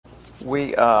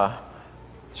We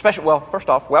first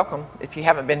off, welcome if you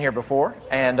haven't been here before.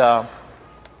 And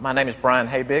my name is Brian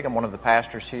Habig. I'm one of the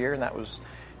pastors here, and that was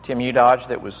Tim Udodge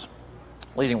that was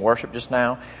leading worship just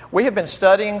now. We have been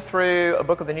studying through a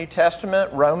book of the New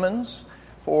Testament, Romans,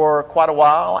 for quite a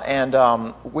while,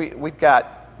 and we've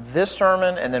got this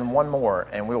sermon and then one more,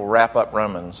 and we will wrap up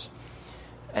Romans.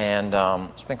 And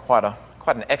it's been quite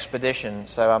an expedition,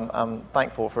 so I'm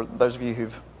thankful for those of you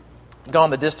who've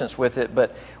gone the distance with it,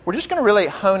 but we're just going to really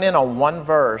hone in on one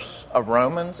verse of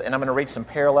Romans, and I'm going to read some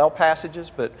parallel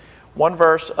passages, but one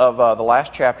verse of the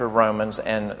last chapter of Romans,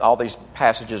 and all these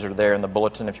passages are there in the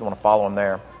bulletin if you want to follow them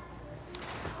there.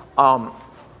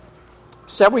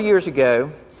 Several years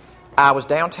ago, I was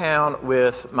downtown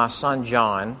with my son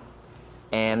John,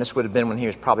 and this would have been when he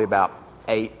was probably about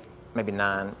 8, maybe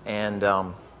 9,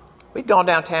 and we'd gone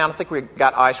downtown. I think we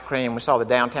got ice cream. We saw the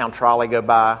downtown trolley go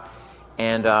by,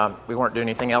 and we weren't doing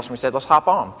anything else, and we said, let's hop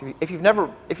on. If you've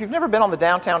never been on the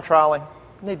downtown trolley,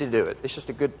 you need to do it. It's just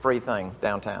a good free thing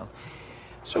downtown.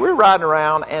 So we were riding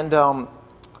around, and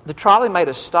the trolley made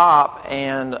a stop,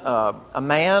 and a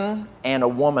man and a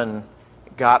woman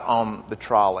got on the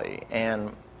trolley,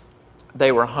 and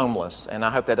they were homeless. And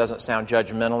I hope that doesn't sound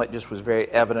judgmental. It just was very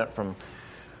evident from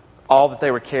all that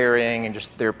they were carrying and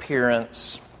just their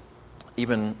appearance,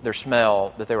 even their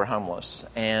smell, that they were homeless.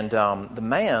 And the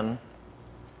man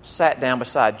sat down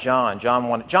beside John.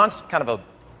 John's kind of an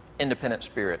independent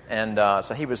spirit, and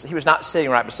so he was not sitting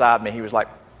right beside me. He was like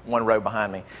one row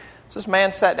behind me. So this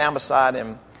man sat down beside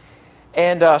him,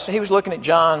 and so he was looking at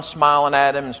John, smiling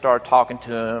at him, and started talking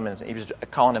to him, and he was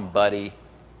calling him buddy.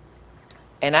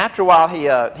 And after a while,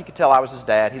 he could tell I was his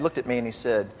dad. He looked at me and he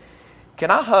said,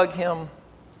 "Can I hug him?"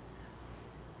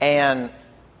 And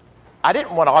I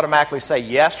didn't want to automatically say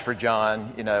yes for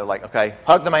John, like, okay,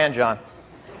 hug the man, John.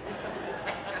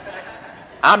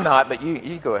 I'm not, but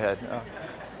you go ahead.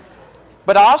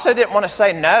 But I also didn't want to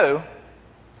say no.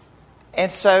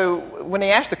 And so when he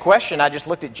asked the question, I just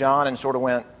looked at John and sort of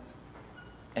went,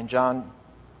 and John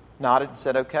nodded and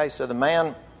said, okay. So the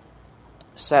man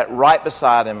sat right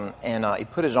beside him, and he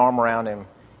put his arm around him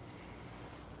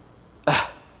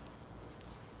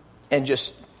and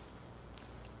just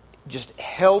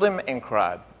held him and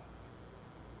cried.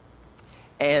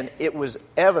 And it was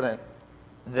evident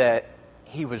that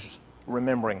he was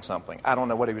remembering something. I don't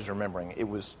know what he was remembering. It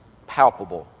was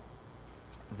palpable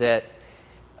that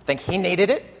I think he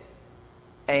needed it,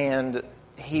 and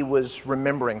he was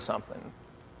remembering something.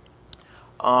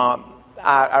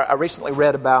 I recently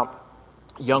read about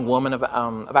a young woman.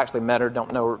 I've actually met her,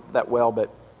 don't know her that well, but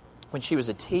when she was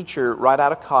a teacher right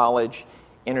out of college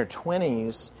in her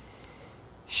 20s,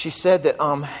 she said that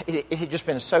it had just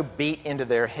been so beat into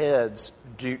their heads,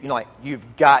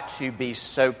 you've got to be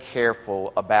so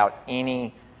careful about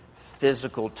any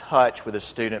physical touch with a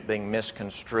student being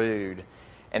misconstrued.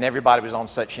 And everybody was on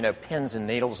such, pins and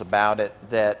needles about it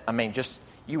that,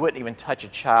 you wouldn't even touch a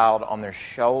child on their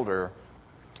shoulder.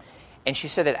 And she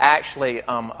said that actually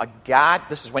a guy,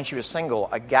 this is when she was single,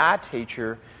 a guy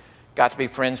teacher got to be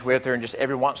friends with her, and just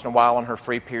every once in a while on her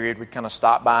free period would kind of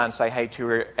stop by and say hey to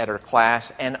her at her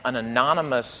class. And an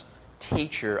anonymous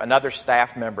teacher, another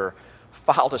staff member,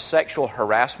 filed a sexual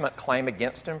harassment claim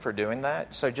against him for doing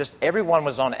that. So just everyone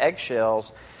was on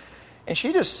eggshells. And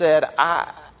she just said,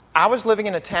 I was living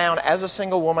in a town as a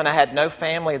single woman. I had no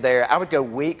family there. I would go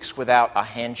weeks without a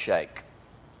handshake.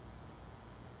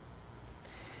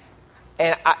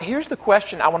 And here's the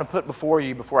question I want to put before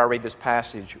you before I read this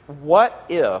passage. What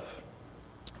if,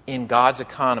 in God's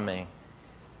economy,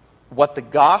 what the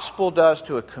gospel does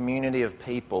to a community of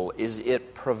people is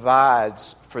it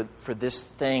provides for this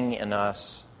thing in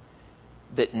us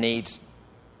that needs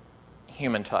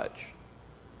human touch?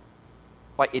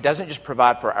 Like, it doesn't just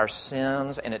provide for our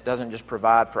sins, and it doesn't just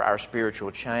provide for our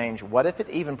spiritual change. What if it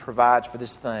even provides for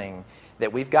this thing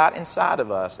that we've got inside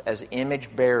of us as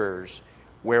image bearers,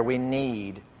 where we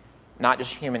need not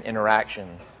just human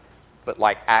interaction, but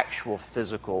like actual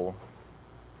physical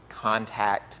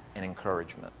contact and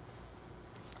encouragement?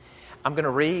 I'm going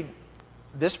to read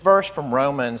this verse from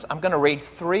Romans. I'm going to read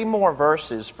 3 more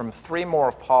verses from 3 more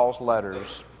of Paul's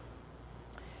letters,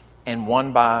 and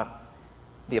one by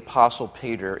the Apostle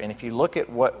Peter. And if you look at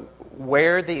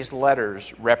where these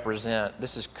letters represent,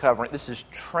 this is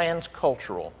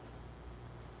transcultural.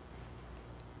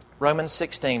 Romans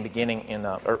 16, beginning and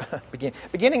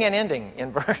ending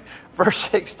in verse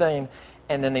 16,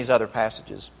 and then these other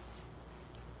passages.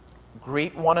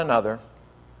 Greet one another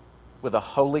with a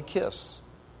holy kiss.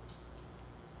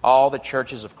 All the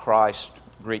churches of Christ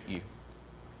greet you.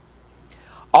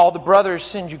 All the brothers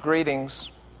send you greetings.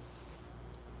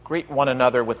 Greet one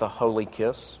another with a holy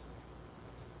kiss.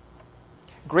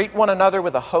 Greet one another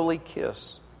with a holy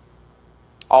kiss.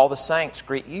 All the saints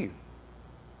greet you.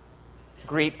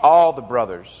 Greet all the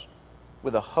brothers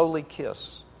with a holy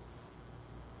kiss.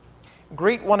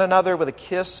 Greet one another with a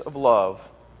kiss of love.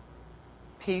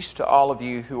 Peace to all of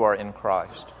you who are in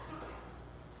Christ.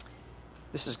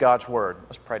 This is God's word.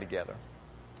 Let's pray together.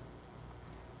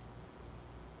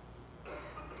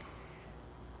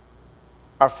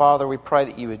 Our Father, we pray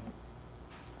that you would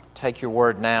take your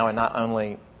word now and not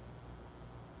only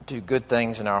do good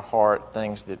things in our heart,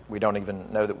 things that we don't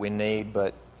even know that we need,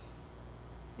 but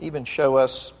even show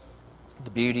us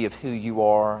the beauty of who you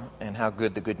are and how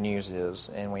good the good news is.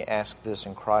 And we ask this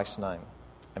in Christ's name.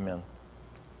 Amen.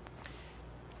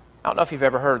 I don't know if you've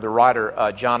ever heard of the writer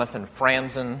Jonathan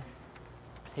Franzen.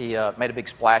 He made a big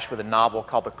splash with a novel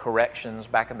called The Corrections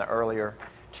back in the earlier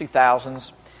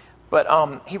 2000s.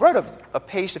 But he wrote a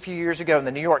piece a few years ago in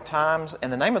the New York Times,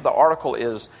 and the name of the article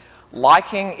is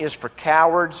 "Liking is for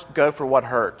Cowards, Go for What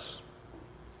Hurts."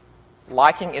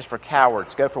 Liking is for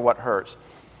cowards, go for what hurts.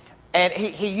 And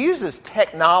he uses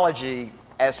technology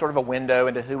as sort of a window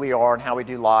into who we are and how we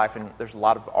do life, and there's a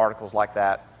lot of articles like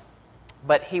that.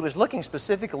 But he was looking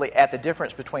specifically at the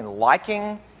difference between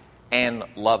liking and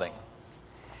loving.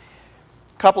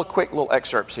 A couple of quick little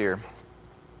excerpts here.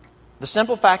 The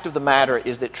simple fact of the matter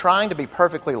is that trying to be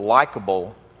perfectly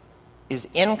likable is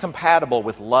incompatible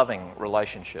with loving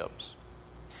relationships.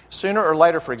 Sooner or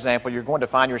later, for example, you're going to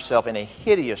find yourself in a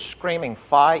hideous, screaming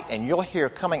fight, and you'll hear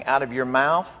coming out of your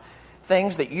mouth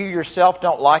things that you yourself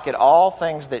don't like at all,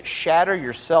 things that shatter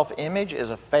your self-image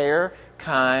as a fair,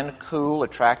 kind, cool,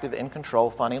 attractive, in control,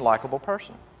 funny, likable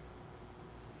person.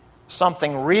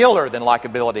 Something realer than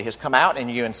likability has come out in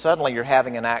you, and suddenly you're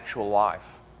having an actual life.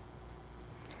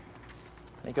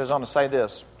 He goes on to say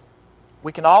this: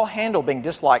 we can all handle being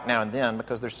disliked now and then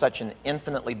because there's such an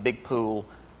infinitely big pool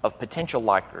of potential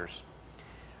likers.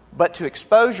 But to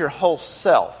expose your whole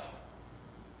self,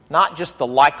 not just the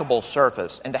likable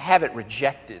surface, and to have it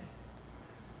rejected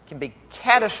can be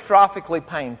catastrophically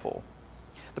painful.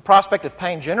 The prospect of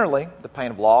pain generally, the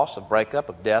pain of loss, of breakup,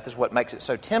 of death, is what makes it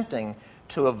so tempting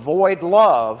to avoid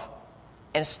love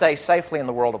and stay safely in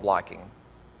the world of liking.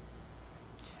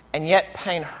 And yet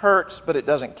pain hurts, but it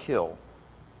doesn't kill.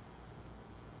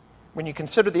 When you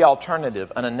consider the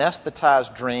alternative, an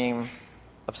anesthetized dream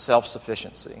of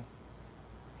self-sufficiency,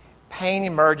 pain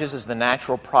emerges as the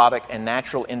natural product and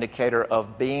natural indicator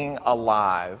of being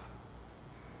alive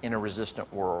in a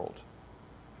resistant world.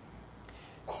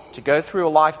 To go through a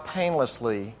life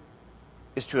painlessly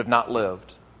is to have not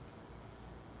lived.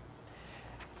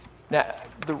 Now,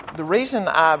 the reason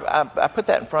I put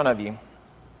that in front of you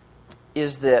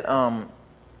is that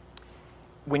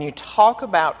when you talk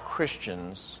about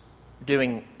Christians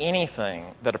doing anything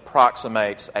that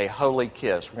approximates a holy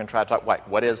kiss, we're going to try to talk,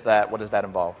 what is that? What does that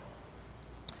involve?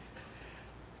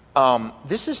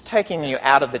 This is taking you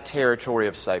out of the territory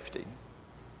of safety.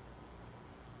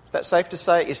 Is that safe to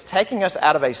say? It's taking us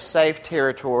out of a safe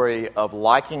territory of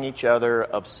liking each other,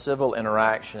 of civil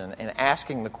interaction, and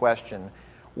asking the question,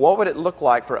 what would it look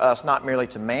like for us not merely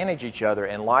to manage each other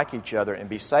and like each other and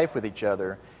be safe with each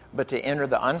other, but to enter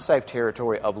the unsafe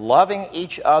territory of loving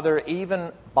each other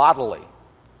even bodily?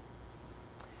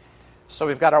 So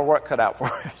we've got our work cut out for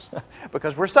us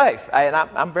because we're safe, and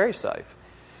I'm very safe,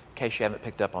 in case you haven't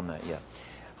picked up on that yet.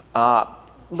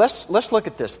 Let's look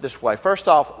at this way. First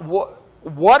off,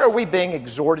 what are we being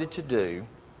exhorted to do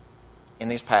in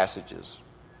these passages?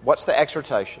 What's the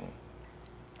exhortation?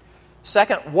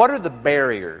 Second, what are the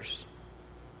barriers?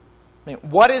 I mean,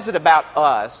 what is it about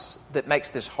us that makes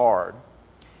this hard?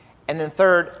 And then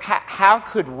third, how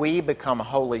could we become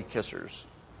holy kissers?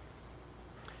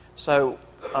 So,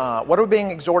 what are we being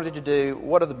exhorted to do?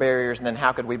 What are the barriers? And then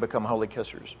how could we become holy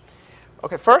kissers?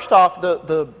 Okay, first off,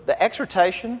 the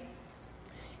exhortation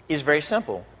is very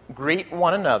simple. Greet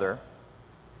one another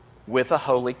with a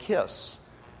holy kiss.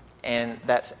 And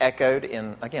that's echoed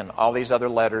in, again, all these other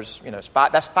letters. You know,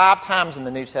 that's 5 times in the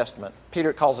New Testament.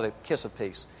 Peter calls it a kiss of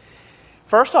peace.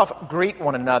 First off, greet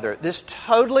one another. This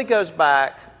totally goes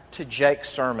back to Jake's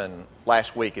sermon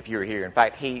last week, if you were here. In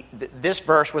fact, this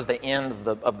verse was the end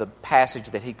of the passage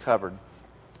that he covered.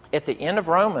 At the end of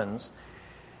Romans,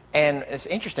 and it's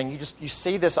interesting, you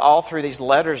see this all through these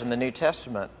letters in the New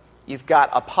Testament. You've got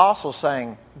apostles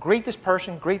saying, greet this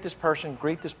person, greet this person,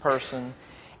 greet this person.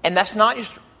 And that's not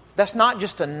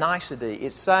just a nicety.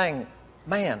 It's saying,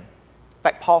 man, in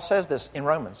fact, Paul says this in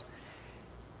Romans.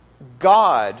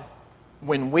 God,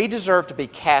 when we deserve to be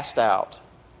cast out,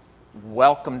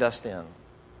 welcomed us in.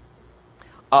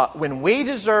 When we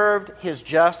deserved His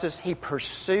justice, He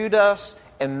pursued us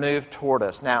and moved toward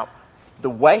us. Now, the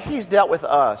way He's dealt with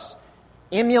us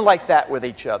Emulate that with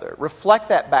each other. Reflect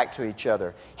that back to each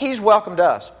other. He's welcomed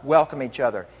us. Welcome each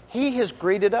other. He has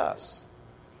greeted us.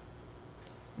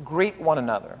 Greet one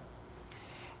another.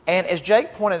 And as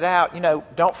Jake pointed out,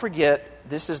 don't forget,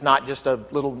 this is not just a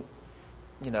little,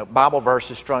 Bible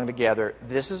verses strung together.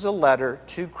 This is a letter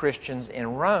to Christians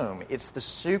in Rome. It's the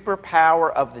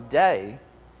superpower of the day,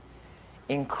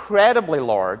 incredibly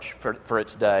large for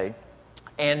its day,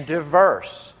 and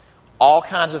diverse. All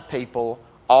kinds of people.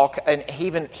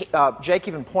 Jake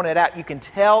even pointed out, you can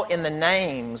tell in the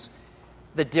names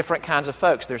the different kinds of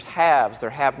folks. There's haves, there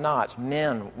have-nots,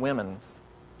 men, women.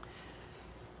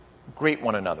 Greet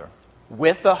one another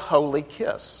with a holy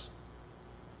kiss.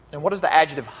 And what does the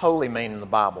adjective holy mean in the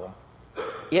Bible?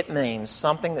 It means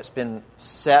something that's been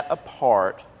set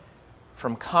apart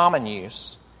from common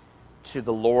use to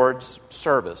the Lord's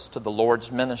service, to the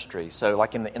Lord's ministry. So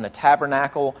like in the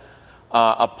tabernacle,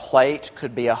 a plate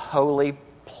could be a holy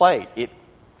plate. It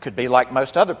could be like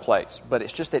most other plates, but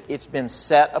it's just that it's been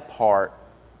set apart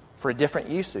for a different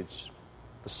usage,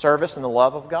 the service and the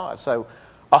love of God. So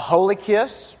a holy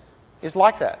kiss is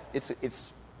like that.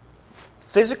 It's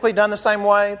physically done the same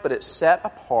way, but it's set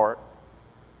apart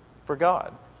for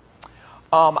God.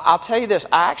 I'll tell you this.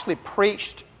 I actually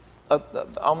preached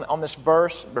on this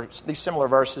verse, or these similar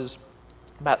verses,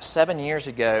 about 7 years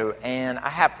ago, and I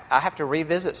have to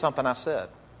revisit something I said.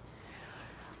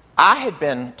 I had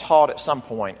been taught at some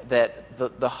point that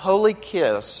the holy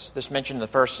kiss that's mentioned in the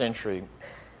first century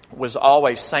was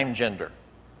always same gender.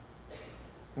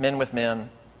 Men with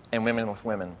men and women with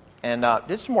women. And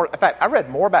did some more. In fact, I read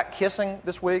more about kissing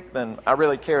this week than I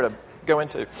really care to go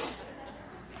into.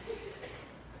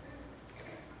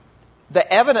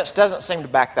 The evidence doesn't seem to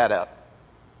back that up.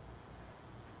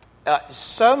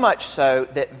 So much so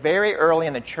that very early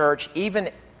in the church,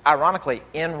 even ironically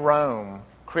in Rome,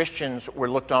 Christians were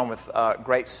looked on with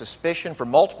great suspicion for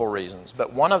multiple reasons.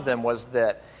 But one of them was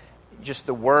that just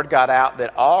the word got out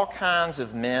that all kinds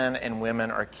of men and women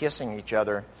are kissing each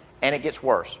other, and it gets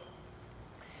worse.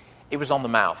 It was on the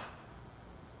mouth.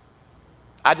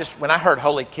 When I heard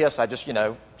holy kiss, I just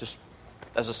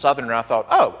as a Southerner, I thought,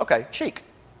 oh, okay, cheek.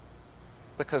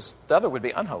 Because the other would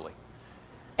be unholy.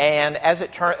 And as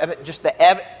it turned, just the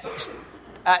evidence,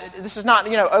 this is not,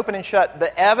 open and shut.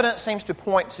 The evidence seems to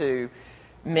point to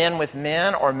men with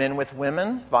men or men with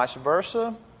women, vice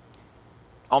versa,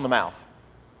 on the mouth.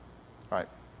 All right.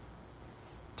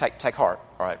 Take heart.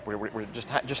 All right. We're just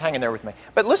hanging there with me.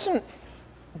 But listen,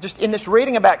 just in this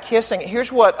reading about kissing,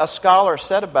 here's what a scholar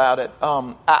said about it.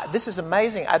 This is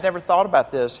amazing. I'd never thought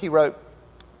about this. He wrote,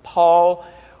 Paul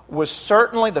was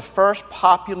certainly the first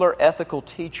popular ethical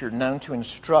teacher known to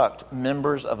instruct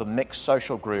members of a mixed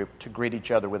social group to greet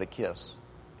each other with a kiss.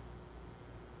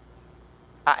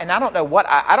 And I don't know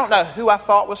I don't know who I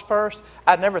thought was first.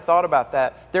 I'd never thought about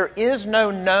that. There is no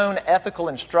known ethical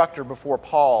instructor before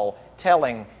Paul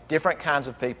telling different kinds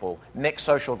of people, mixed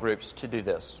social groups, to do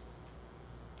this.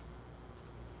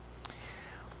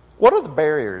 What are the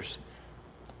barriers?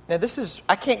 Now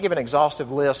I can't give an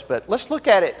exhaustive list, but let's look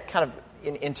at it kind of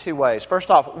in two ways.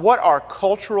 First off, what are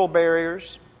cultural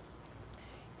barriers?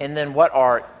 And then what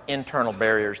are internal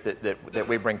barriers that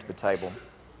we bring to the table?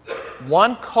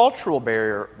 One cultural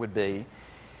barrier would be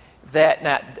that,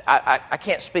 now, I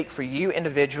can't speak for you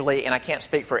individually, and I can't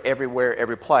speak for everywhere,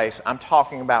 every place. I'm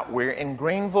talking about we're in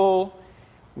Greenville,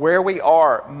 where we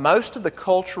are. Most of the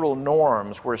cultural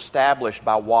norms were established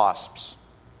by WASPs.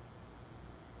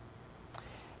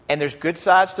 And there's good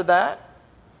sides to that,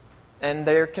 and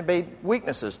there can be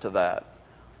weaknesses to that.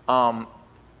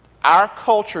 Our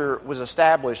culture was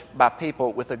established by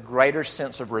people with a greater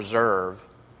sense of reserve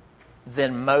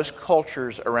than most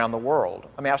cultures around the world.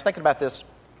 I mean, I was thinking about this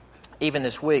even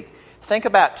this week. Think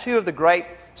about two of the great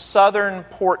southern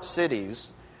port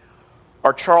cities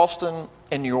are Charleston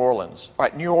and New Orleans. All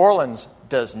right, New Orleans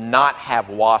does not have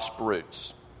WASP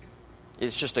roots.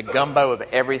 It's just a gumbo of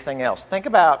everything else. Think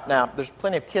about, now, there's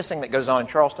plenty of kissing that goes on in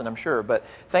Charleston, I'm sure, but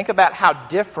think about how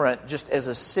different, just as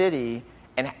a city,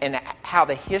 and how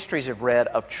the histories have read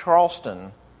of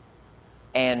Charleston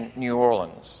and New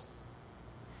Orleans.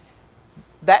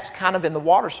 That's kind of in the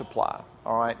water supply,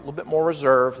 all right? A little bit more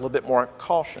reserve, a little bit more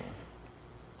caution.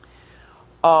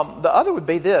 The other would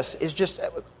be this, is just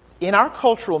in our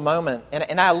cultural moment,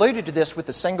 and I alluded to this with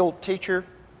the single teacher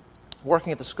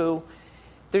working at the school,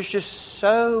 there's just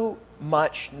so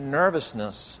much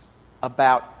nervousness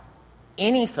about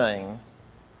anything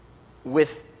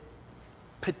with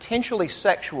potentially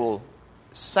sexual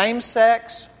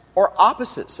same-sex or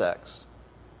opposite sex.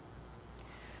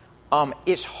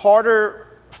 It's harder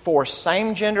for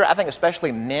same gender, I think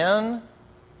especially men,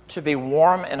 to be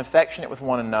warm and affectionate with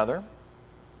one another.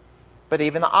 but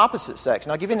even the opposite sex.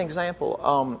 And I'll give you an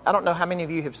example. I don't know how many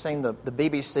of you have seen the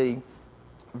BBC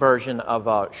version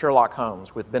of Sherlock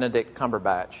Holmes with Benedict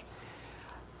Cumberbatch.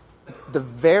 The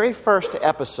very first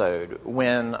episode,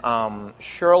 when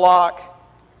Sherlock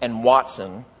and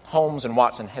Watson, Holmes and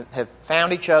Watson, have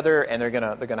found each other, and they're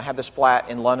gonna have this flat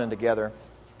in London together,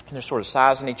 and they're sort of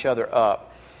sizing each other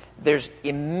up. There's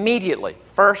immediately,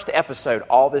 first episode,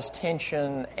 all this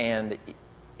tension, and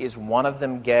is one of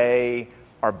them gay?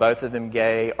 Are both of them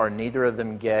gay? Are neither of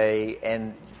them gay?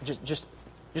 And just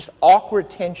awkward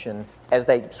tension as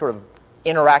they sort of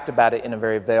interact about it in a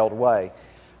very veiled way.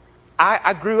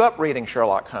 I grew up reading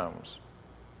Sherlock Holmes,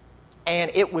 and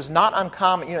it was not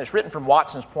uncommon. It's written from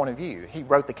Watson's point of view. He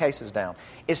wrote the cases down.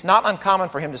 It's not uncommon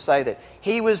for him to say that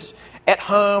he was at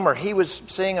home or he was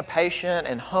seeing a patient,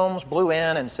 and Holmes blew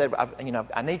in and said,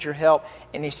 I need your help.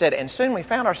 And he said, and soon we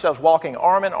found ourselves walking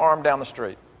arm in arm down the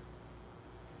street.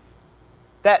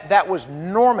 That was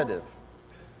normative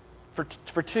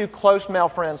for two close male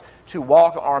friends to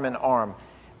walk arm in arm.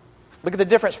 Look at the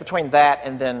difference between that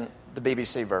and then the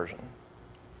BBC version.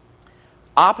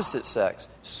 Opposite sex.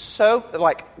 So,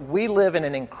 we live in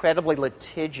an incredibly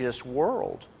litigious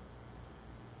world.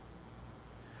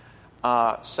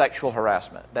 Sexual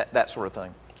harassment, that sort of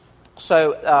thing.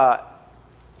 So,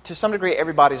 to some degree,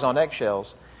 everybody's on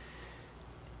eggshells.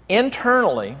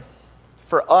 Internally,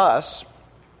 for us,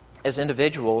 as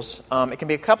individuals, it can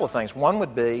be a couple of things. One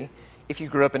would be if you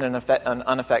grew up in an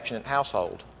unaffectionate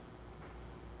household.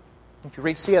 If you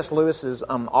read C.S. Lewis's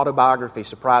autobiography,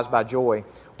 Surprised by Joy,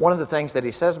 one of the things that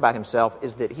he says about himself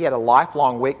is that he had a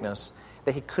lifelong weakness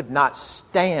that he could not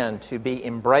stand to be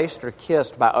embraced or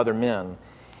kissed by other men.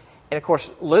 And of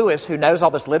course, Lewis, who knows all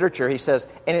this literature, he says,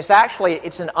 and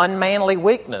it's an unmanly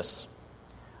weakness.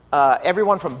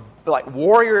 Everyone from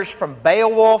warriors from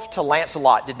Beowulf to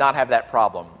Lancelot did not have that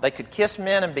problem. They could kiss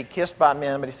men and be kissed by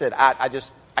men, but he said,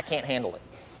 I can't handle it.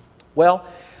 Well,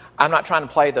 I'm not trying to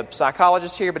play the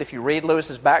psychologist here, but if you read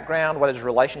Lewis's background, what his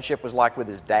relationship was like with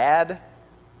his dad,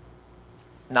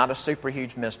 not a super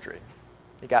huge mystery.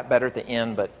 He got better at the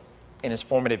end, but in his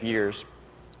formative years,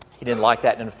 he didn't like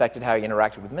that, and it affected how he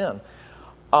interacted with men.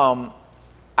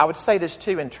 I would say this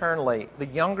too internally. The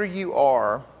younger you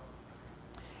are,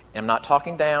 and I'm not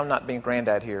talking down, not being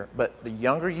granddad here, but the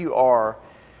younger you are,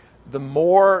 the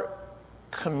more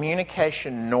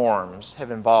communication norms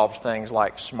have involved things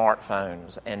like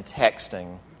smartphones and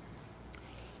texting.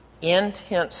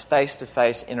 Intense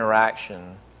face-to-face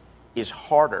interaction is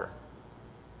harder.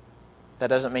 That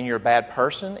doesn't mean you're a bad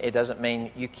person. It doesn't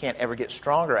mean you can't ever get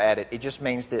stronger at it. It just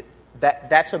means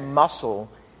that's a muscle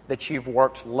that you've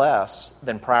worked less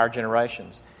than prior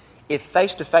generations. If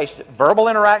face-to-face verbal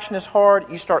interaction is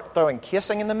hard, you start throwing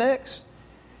kissing in the mix,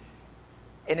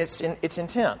 and it's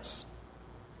intense.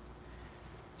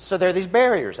 So there are these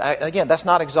barriers. Again, that's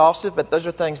not exhaustive, but those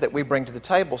are things that we bring to the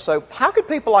table. So how could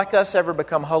people like us ever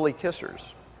become holy kissers?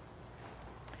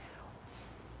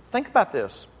 Think about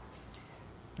this.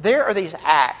 There are these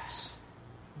acts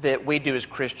that we do as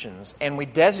Christians, and we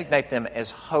designate them as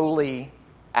holy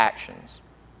actions.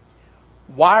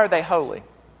 Why are they holy?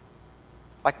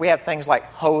 Like we have things like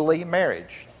holy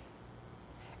marriage,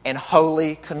 and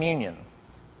holy communion,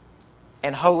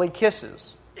 and holy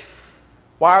kisses.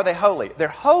 Why are they holy? They're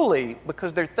holy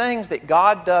because they're things that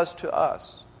God does to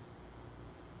us.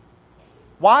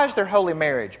 Why is there holy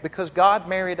marriage? Because God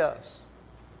married us.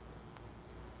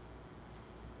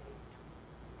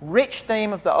 Rich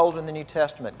theme of the Old and the New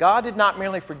Testament. God did not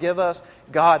merely forgive us,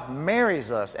 God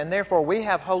marries us, and therefore we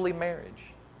have holy marriage.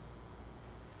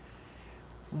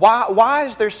 Why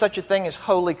is there such a thing as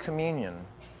Holy Communion?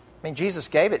 I mean, Jesus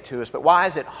gave it to us, but why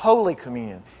is it Holy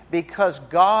Communion? Because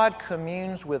God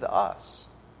communes with us.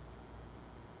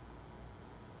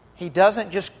 He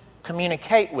doesn't just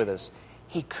communicate with us.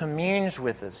 He communes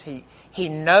with us. He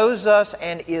knows us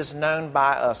and is known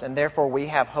by us, and therefore we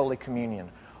have Holy Communion.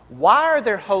 Why are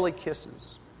there holy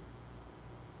kisses?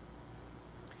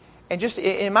 And just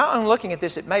in my own looking at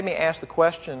this, it made me ask the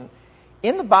question,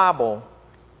 in the Bible,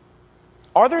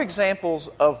 are there examples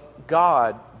of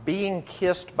God being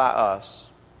kissed by us?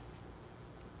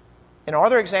 And are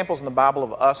there examples in the Bible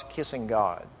of us kissing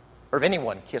God? Or of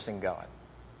anyone kissing God?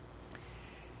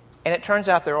 And it turns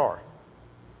out there are.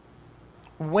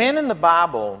 When in the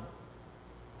Bible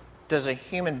does a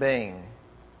human being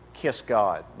kiss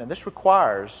God? Now this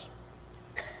requires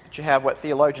that you have what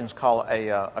theologians call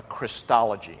a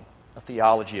Christology, a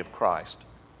theology of Christ.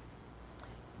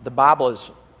 The Bible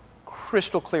is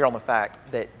crystal clear on the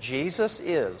fact that Jesus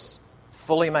is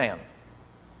fully man,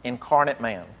 incarnate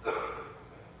man.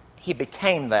 He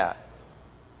became that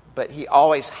but he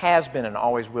always has been and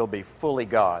always will be fully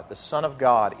God. The Son of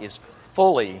God is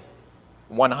fully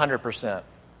 100%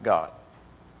 God.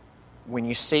 When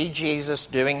you see Jesus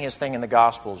doing his thing in the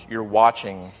Gospels, you're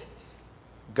watching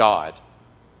God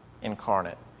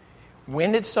incarnate.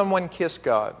 When did someone kiss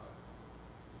God?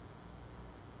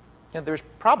 There's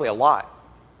probably a lot.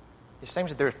 It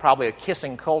seems that there's probably a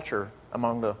kissing culture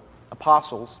among the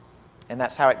apostles, and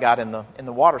that's how it got in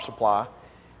the water supply.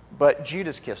 But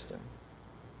Judas kissed him.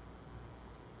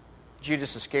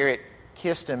 Judas Iscariot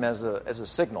kissed him as a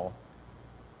signal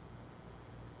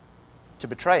to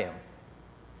betray him.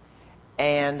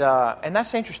 And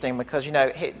that's interesting because,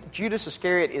 Judas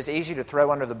Iscariot is easy to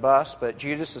throw under the bus, but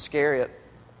Judas Iscariot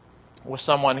was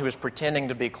someone who was pretending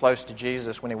to be close to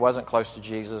Jesus when he wasn't close to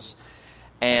Jesus.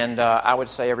 And I would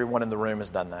say everyone in the room has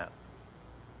done that.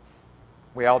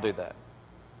 We all do that.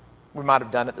 We might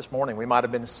have done it this morning. We might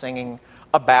have been singing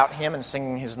about him and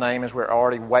singing his name as we're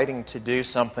already waiting to do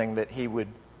something that he would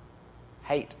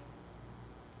hate.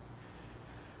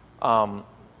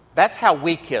 That's how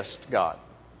we kissed God.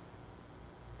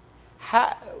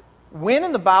 When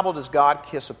in the Bible does God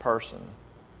kiss a person?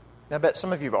 Now, I bet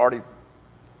some of you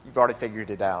you've already figured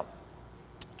it out.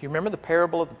 Do you remember the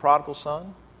parable of the prodigal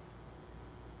son?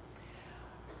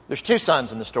 There's two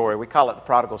sons in the story. We call it the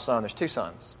prodigal son. There's two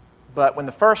sons. But when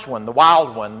the first one, the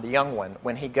wild one, the young one,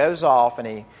 when he goes off and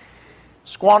he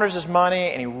squanders his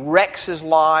money and he wrecks his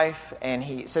life, and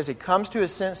he says he comes to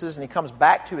his senses and he comes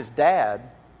back to his dad,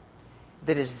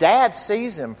 that his dad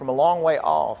sees him from a long way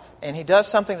off, and he does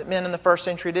something that men in the first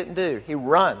century didn't do. He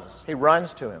runs. He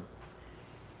runs to him.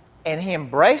 And he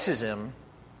embraces him,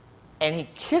 and he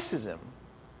kisses him.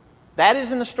 That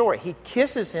is in the story. He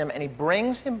kisses him, and he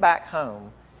brings him back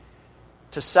home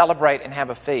to celebrate and have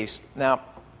a feast. Now,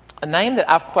 a name that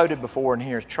I've quoted before in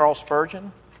here is Charles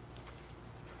Spurgeon.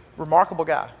 Remarkable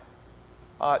guy.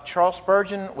 Charles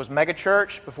Spurgeon was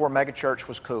megachurch before megachurch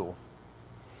was cool.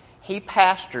 He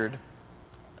pastored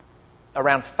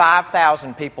around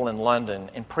 5,000 people in London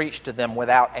and preached to them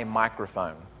without a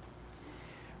microphone.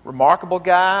 Remarkable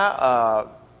guy,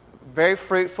 very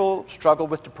fruitful, struggled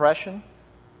with depression.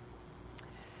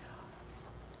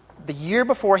 The year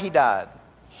before he died,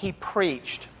 he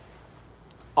preached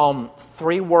on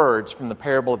 3 words from the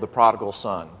parable of the prodigal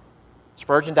son.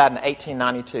 Spurgeon died in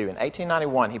 1892. In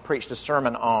 1891, he preached a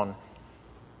sermon on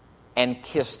 "and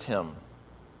kissed him."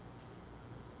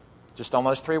 Just on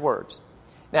those 3 words.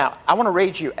 Now, I want to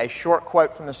read you a short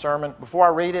quote from the sermon. Before I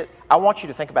read it, I want you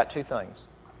to think about 2 things.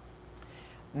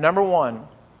 Number 1,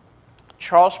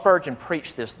 Charles Spurgeon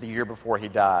preached this the year before he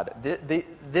died.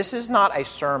 This is not a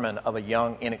sermon of a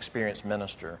young, inexperienced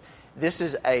minister. This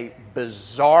is a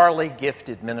bizarrely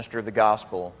gifted minister of the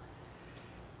gospel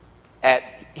at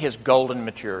his golden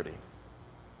maturity.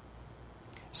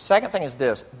 Second thing is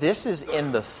this. This is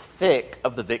in the thick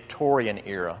of the Victorian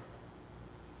era.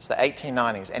 It's the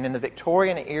 1890s. And in the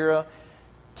Victorian era,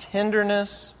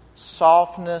 tenderness,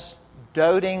 softness,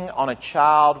 doting on a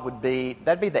child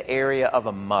that'd be the area of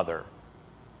a mother.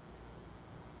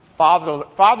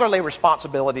 Fatherly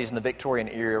responsibilities in the Victorian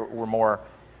era were more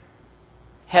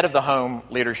head of the home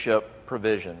leadership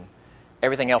provision.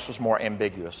 Everything else was more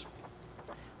ambiguous.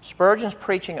 Spurgeon's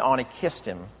preaching on "He kissed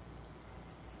him."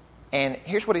 And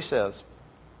here's what he says.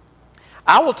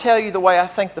 "I will tell you the way I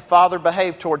think the father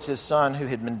behaved towards his son who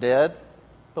had been dead,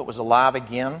 but was alive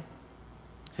again,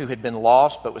 who had been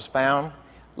lost, but was found.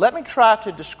 Let me try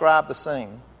to describe the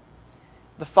scene.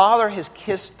 The father has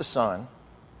kissed the son,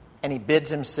 and he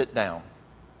bids him sit down.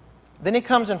 Then he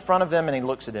comes in front of him, and he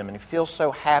looks at him, and he feels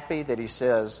so happy that he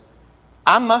says,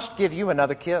 'I must give you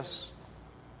another kiss.'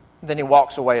 Then he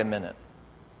walks away a minute.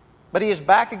 But he is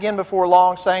back again before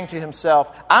long, saying to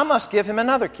himself, 'I must give him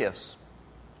another kiss.'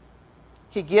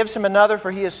 He gives him another,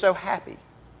 for he is so happy.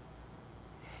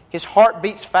 His heart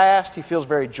beats fast. He feels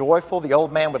very joyful. The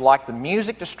old man would like the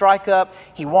music to strike up.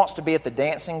 He wants to be at the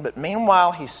dancing, but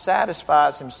meanwhile he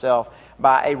satisfies himself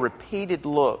by a repeated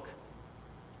look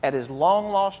at his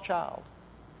long-lost child.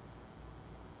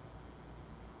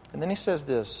 And then he says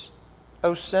this,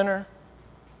 'O sinner,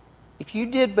 if you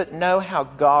did but know how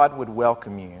God would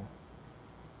welcome you,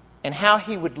 and how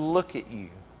He would look at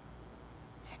you,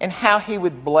 and how He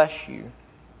would bless you,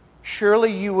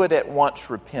 surely you would at once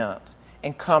repent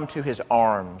and come to His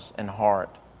arms and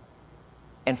heart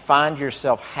and find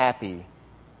yourself happy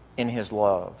in His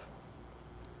love.'"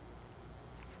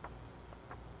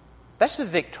 That's the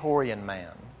Victorian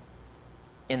man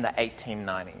in the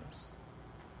 1890s,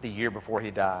 the year before he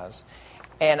dies.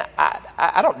 And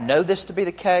I don't know this to be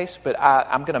the case, but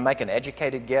I'm going to make an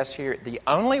educated guess here. The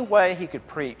only way he could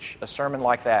preach a sermon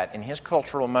like that in his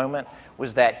cultural moment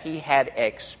was that he had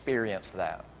experienced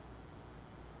that.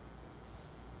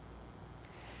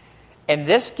 And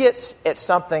this gets at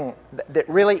something that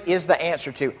really is the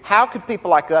answer to how could people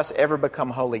like us ever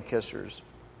become holy kissers?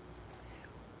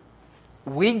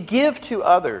 We give to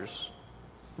others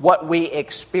what we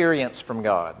experience from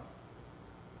God.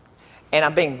 And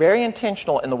I'm being very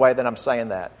intentional in the way that I'm saying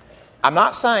that. I'm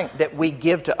not saying that we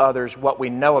give to others what we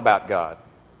know about God.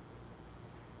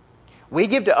 We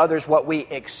give to others what we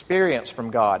experience from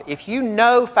God. If you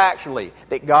know factually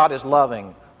that God is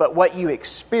loving, but what you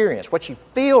experience, what you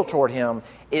feel toward Him,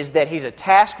 is that He's a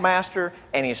taskmaster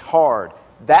and He's hard,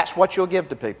 that's what you'll give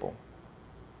to people.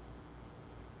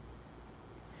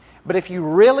 But if you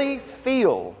really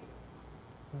feel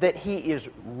that He is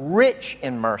rich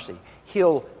in mercy,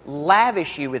 He'll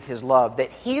lavish you with His love,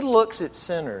 that He looks at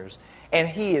sinners and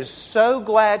He is so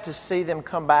glad to see them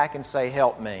come back and say,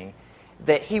 help me,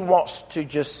 that He wants to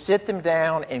just sit them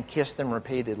down and kiss them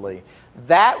repeatedly.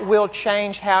 That will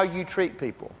change how you treat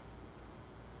people.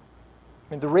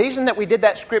 I mean, the reason that we did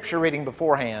that scripture reading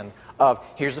beforehand of,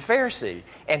 here's a Pharisee,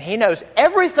 and he knows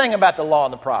everything about the law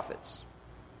and the prophets.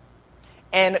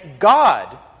 And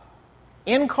God,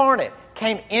 incarnate,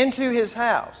 came into his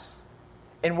house.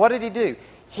 And what did He do?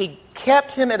 He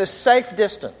kept him at a safe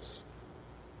distance.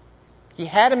 He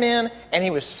had him in, and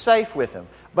He was safe with him.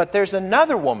 But there's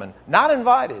another woman, not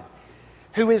invited,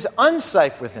 who is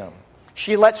unsafe with him.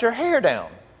 She lets her hair down,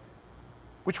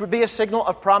 which would be a signal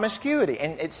of promiscuity.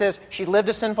 And it says she lived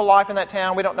a sinful life in that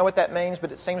town. We don't know what that means,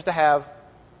 but it seems to have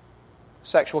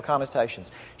sexual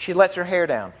connotations. She lets her hair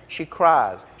down. She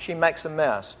cries. She makes a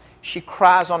mess. She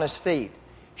cries on his feet.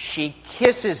 She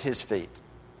kisses his feet.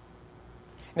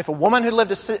 And if a woman who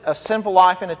lived a sinful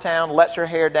life in a town lets her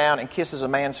hair down and kisses a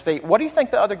man's feet, what do you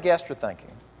think the other guests are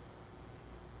thinking?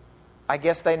 I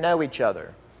guess they know each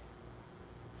other.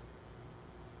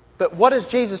 But what does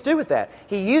Jesus do with that?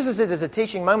 He uses it as a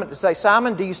teaching moment to say,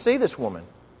 Simon, do you see this woman?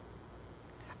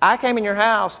 I came in your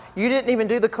house. You didn't even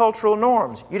do the cultural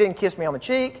norms. You didn't kiss me on the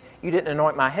cheek. You didn't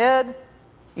anoint my head.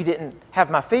 You didn't have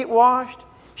my feet washed.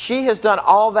 She has done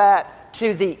all that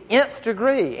to the nth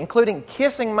degree, including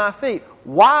kissing my feet.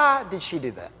 Why did she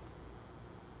do that?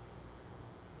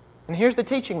 And here's the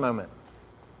teaching moment.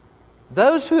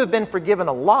 Those who have been forgiven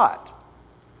a lot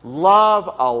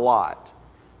love a lot.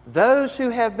 Those who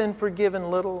have been forgiven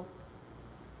little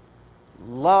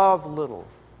love little.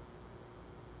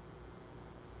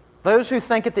 Those who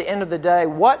think at the end of the day,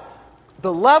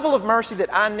 the level of mercy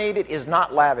that I needed is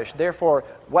not lavish. Therefore,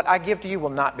 what I give to you will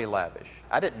not be lavish.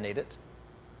 I didn't need it.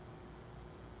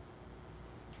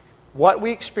 What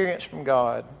we experience from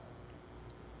God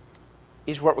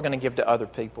is what we're going to give to other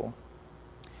people.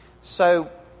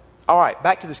 So, all right,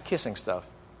 back to this kissing stuff.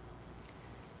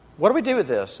 What do we do with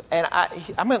this? And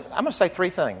I'm going to say three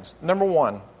things. Number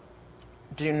one,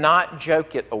 do not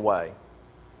joke it away.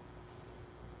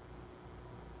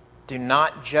 Do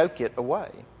not joke it away.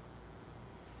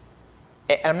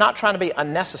 And I'm not trying to be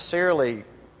unnecessarily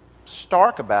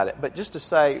stark about it, but just to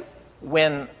say,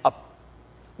 when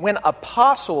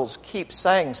apostles keep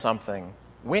saying something,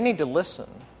 we need to listen.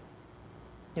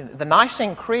 The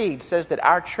Nicene Creed says that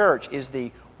our church is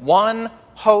the one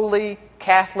holy,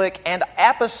 Catholic, and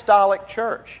apostolic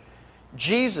church.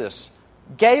 Jesus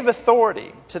gave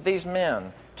authority to these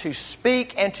men to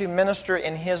speak and to minister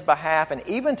in His behalf, and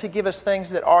even to give us things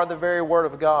that are the very Word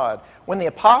of God. When the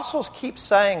apostles keep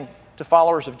saying to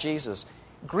followers of Jesus,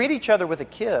 greet each other with a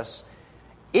kiss,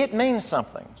 it means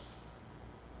something.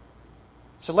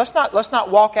 So let's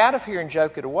not walk out of here and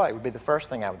joke it away, would be the first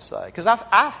thing I would say. Because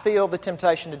I feel the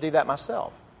temptation to do that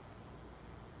myself.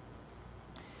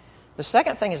 The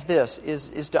second thing is this,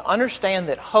 is to understand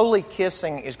that holy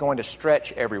kissing is going to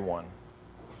stretch everyone.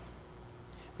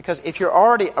 Because if you're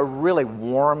already a really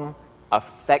warm,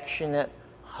 affectionate,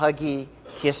 huggy,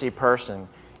 kissy person,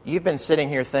 you've been sitting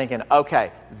here thinking,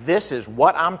 okay, this is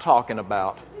what I'm talking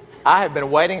about. I have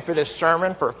been waiting for this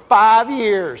sermon for 5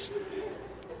 years.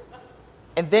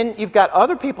 And then you've got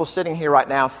other people sitting here right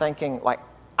now thinking, like,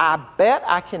 I bet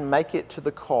I can make it to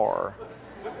the car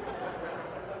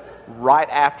right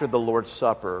after the Lord's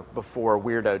Supper before a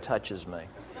weirdo touches me.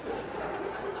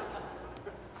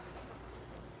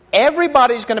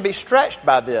 Everybody's going to be stretched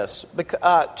by this.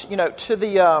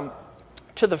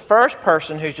 To the first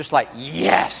person who's just like,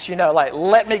 yes, like,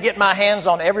 let me get my hands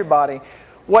on everybody.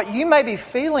 What you may be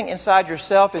feeling inside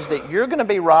yourself is that you're going to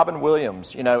be Robin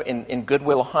Williams, in Good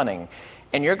Will Hunting.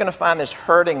 And you're going to find this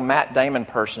hurting Matt Damon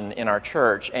person in our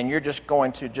church, and you're just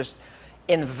going to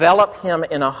envelop him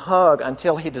in a hug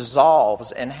until he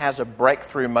dissolves and has a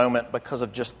breakthrough moment because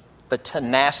of just the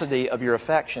tenacity of your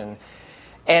affection.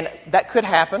 And that could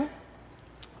happen.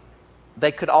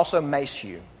 They could also mace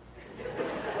you.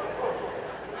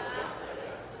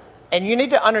 And you need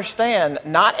to understand,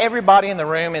 not everybody in the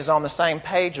room is on the same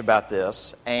page about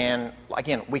this. And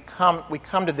again, we come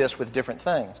to this with different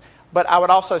things. But I would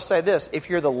also say this, if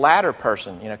you're the latter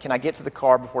person, can I get to the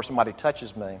car before somebody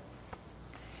touches me?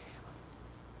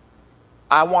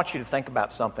 I want you to think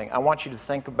about something. I want you to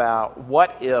think about,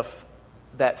 what if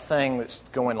that thing that's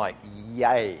going like,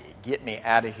 yay, get me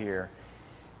out of here,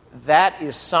 that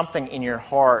is something in your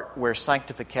heart where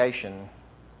sanctification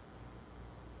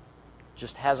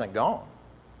just hasn't gone.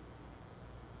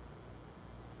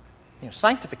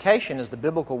 Sanctification is the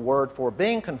biblical word for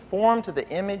being conformed to the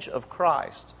image of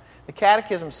Christ. The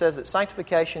Catechism says that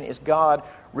sanctification is God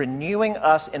renewing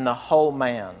us in the whole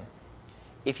man.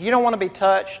 If you don't want to be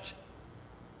touched,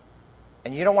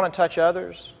 and you don't want to touch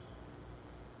others,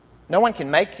 no one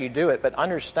can make you do it, but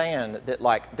understand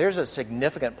that there's a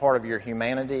significant part of your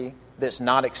humanity that's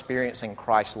not experiencing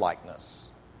Christ-likeness.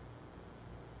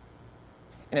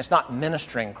 And it's not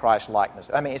ministering Christ-likeness.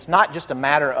 I mean, it's not just a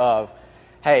matter of,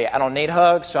 hey, I don't need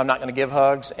hugs, so I'm not going to give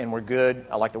hugs, and we're good.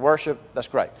 I like the worship. That's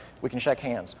great. We can shake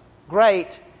hands.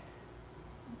 Great.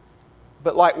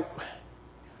 But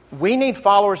we need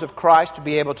followers of Christ to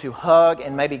be able to hug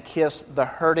and maybe kiss the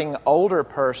hurting older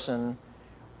person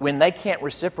when they can't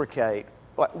reciprocate.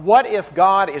 What if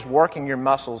God is working your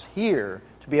muscles here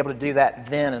to be able to do that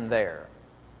then and there?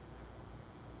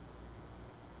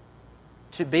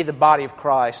 To be the body of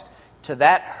Christ to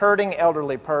that hurting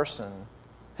elderly person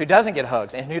who doesn't get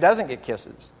hugs and who doesn't get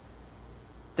kisses.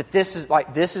 That this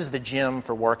is the gym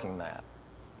for working that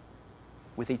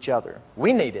with each other.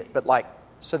 We need it, but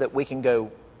so that we can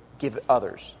go give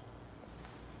others.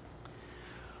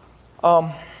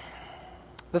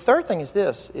 The third thing is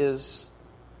this,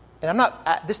 and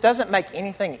this doesn't make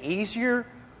anything easier,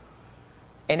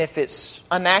 and if it's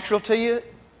unnatural to you,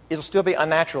 it'll still be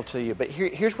unnatural to you. But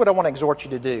here's what I want to exhort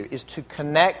you to do, is to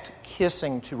connect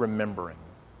kissing to remembering.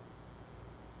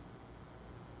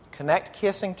 Connect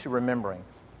kissing to remembering.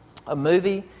 A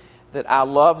movie that I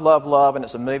love, love, love, and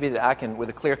it's a movie that I can, with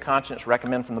a clear conscience,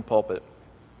 recommend from the pulpit,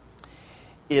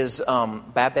 is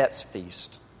Babette's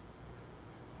Feast.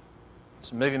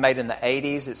 It's a movie made in the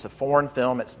 80s. It's a foreign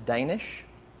film. It's Danish.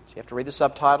 So you have to read the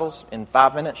subtitles. In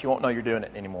 5 minutes, you won't know you're doing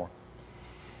it anymore.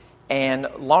 And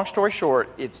long story short,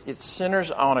 it centers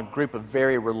on a group of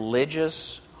very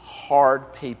religious,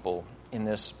 hard people in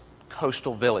this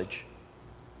coastal village.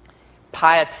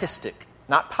 Pietistic.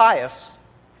 Not pious.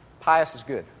 Pious is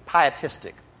good.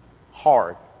 Pietistic.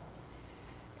 Hard.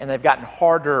 And they've gotten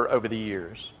harder over the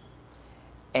years.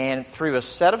 And through a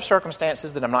set of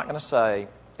circumstances that I'm not going to say,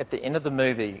 at the end of the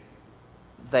movie,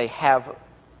 they have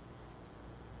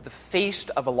the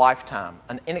feast of a lifetime,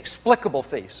 an inexplicable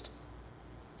feast.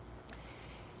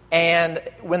 And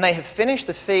when they have finished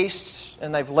the feast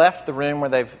and they've left the room where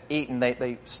they've eaten,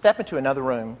 they step into another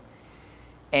room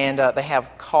and they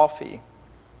have coffee.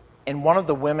 And one of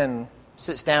the women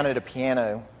sits down at a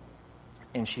piano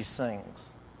and she sings.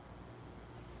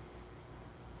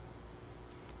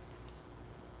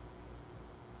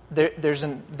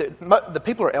 The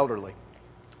people are elderly.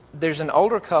 There's an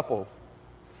older couple.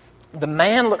 The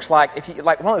man looks like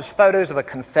one of those photos of a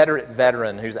Confederate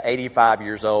veteran who's 85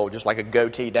 years old, just like a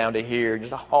goatee down to here,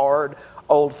 just a hard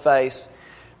old face,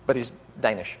 but he's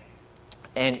Danish.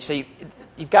 And so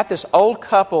you've got this old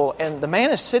couple, and the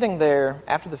man is sitting there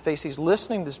after the feast. He's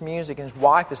listening to this music, and his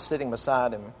wife is sitting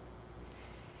beside him.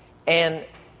 And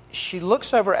she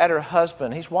looks over at her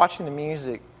husband. He's watching the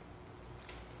music.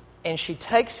 And she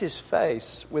takes his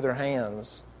face with her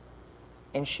hands,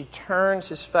 and she turns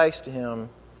his face to him,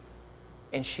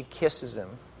 and she kisses him.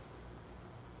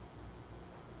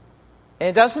 And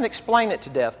it doesn't explain it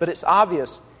to death, but it's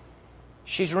obvious.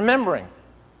 She's remembering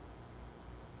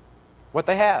what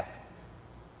they have,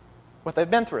 what they've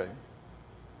been through.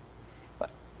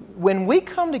 When we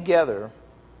come together,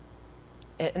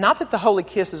 not that the holy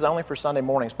kiss is only for Sunday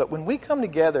mornings, but when we come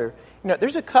together,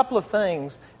 there's a couple of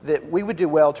things that we would do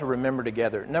well to remember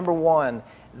together. Number one,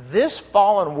 this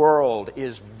fallen world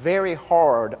is very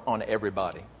hard on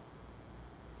everybody.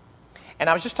 And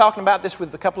I was just talking about this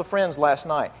with a couple of friends last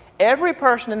night. Every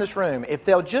person in this room, if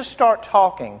they'll just start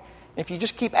talking, if you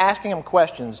just keep asking them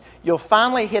questions, you'll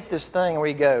finally hit this thing where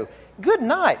you go, good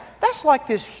night. That's like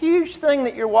this huge thing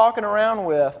that you're walking around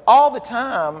with all the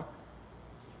time.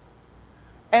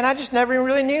 And I just never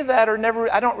really knew that, or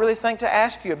I don't really think to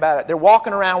ask you about it. They're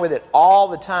walking around with it all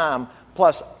the time,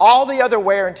 plus all the other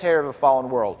wear and tear of a fallen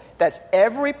world. That's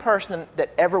every person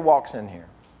that ever walks in here.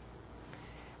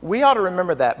 We ought to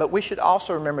remember that, but we should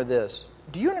also remember this.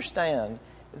 Do you understand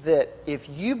that if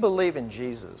you believe in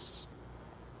Jesus,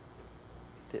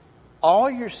 that all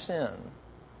your sin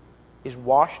is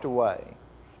washed away,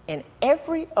 and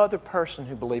every other person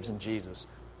who believes in Jesus,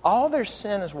 all their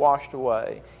sin is washed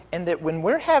away, and that when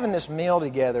we're having this meal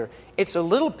together, it's a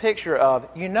little picture of,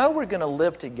 we're going to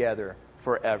live together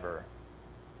forever.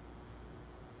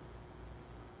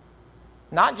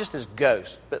 Not just as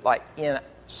ghosts, but like in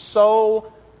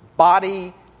soul,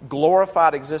 body,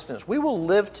 glorified existence. We will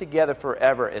live together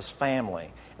forever as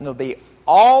family. And there'll be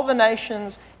all the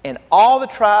nations and all the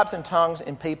tribes and tongues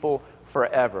and people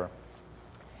forever.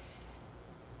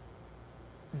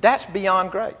 That's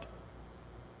beyond great.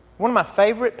 One of my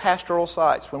favorite pastoral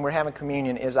sites when we're having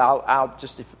communion is I'll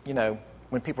just,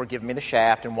 when people are giving me the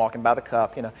shaft and walking by the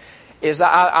cup, is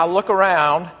I look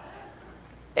around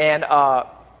and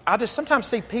I just sometimes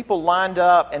see people lined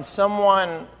up and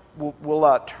someone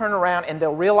will turn around and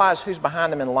they'll realize who's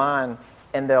behind them in line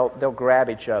and they'll grab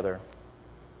each other.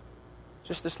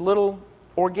 Just this little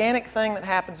organic thing that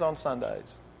happens on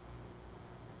Sundays.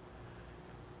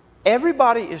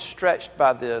 Everybody is stretched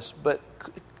by this, but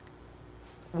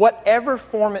whatever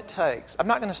form it takes, I'm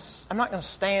not going to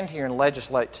stand here and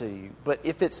legislate to you, but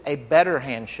if it's a better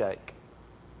handshake,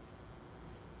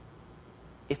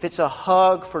 if it's a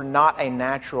hug for not a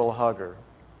natural hugger,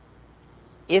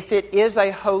 if it is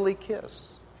a holy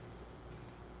kiss,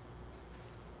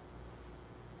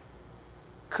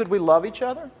 could we love each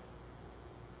other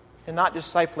and not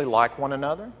just safely like one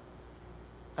another?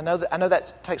 I know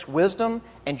that takes wisdom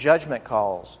and judgment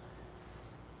calls,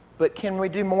 but can we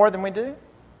do more than we do?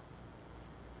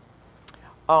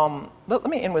 Let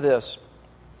me end with this.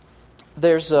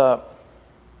 There's a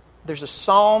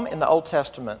psalm in the Old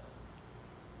Testament,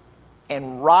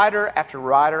 and writer after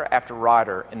writer after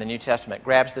writer in the New Testament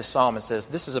grabs this psalm and says,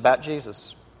 this is about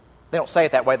Jesus. They don't say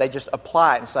it that way. They just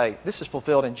apply it and say, this is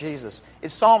fulfilled in Jesus.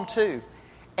 It's Psalm 2,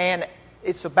 and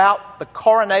it's about the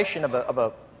coronation of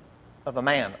a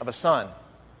man, of a son.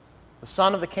 The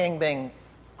son of the king being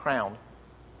crowned.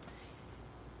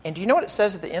 And do you know what it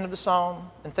says at the end of the psalm?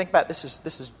 And think about this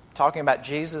is talking about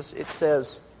Jesus. It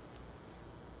says,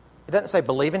 it doesn't say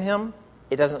believe in him.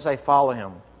 It doesn't say follow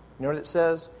him. You know what it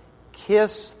says?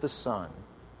 Kiss the Son,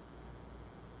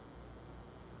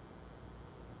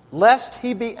 lest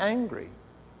he be angry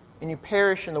and you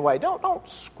perish in the way. Don't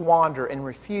squander and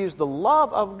refuse the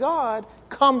love of God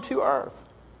come to earth.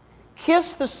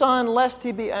 Kiss the Son, lest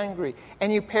he be angry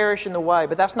and you perish in the way.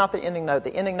 But that's not the ending note.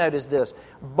 The ending note is this: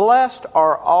 blessed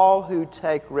are all who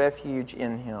take refuge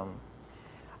in him.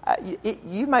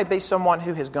 You may be someone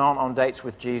who has gone on dates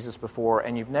with Jesus before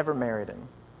and you've never married him.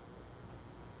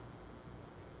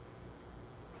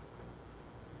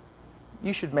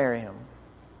 You should marry him.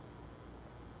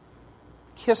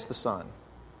 Kiss the Son.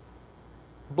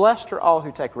 Blessed are all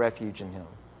who take refuge in him.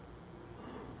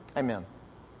 Amen.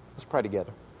 Let's pray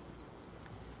together.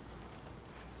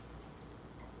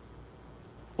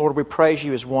 Lord, we praise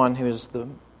you as one who is the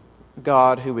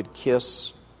God who would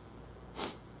kiss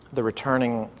the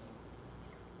returning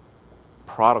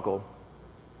prodigal,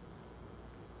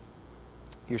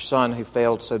 your son who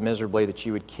failed so miserably that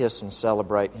you would kiss and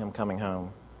celebrate him coming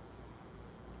home.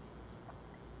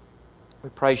 We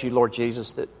praise you, Lord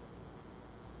Jesus, that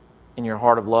in your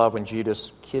heart of love, when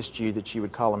Judas kissed you, that you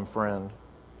would call him friend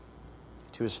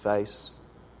to his face.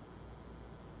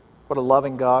 What a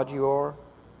loving God you are.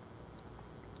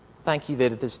 Thank you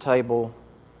that at this table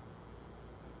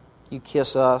you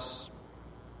kiss us.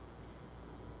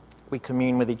 We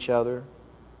commune with each other.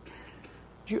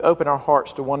 Would you open our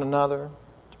hearts to one another,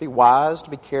 to be wise, to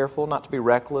be careful, not to be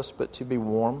reckless, but to be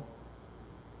warm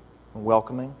and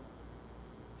welcoming,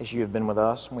 as you have been with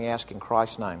us. And we ask in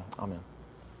Christ's name. Amen.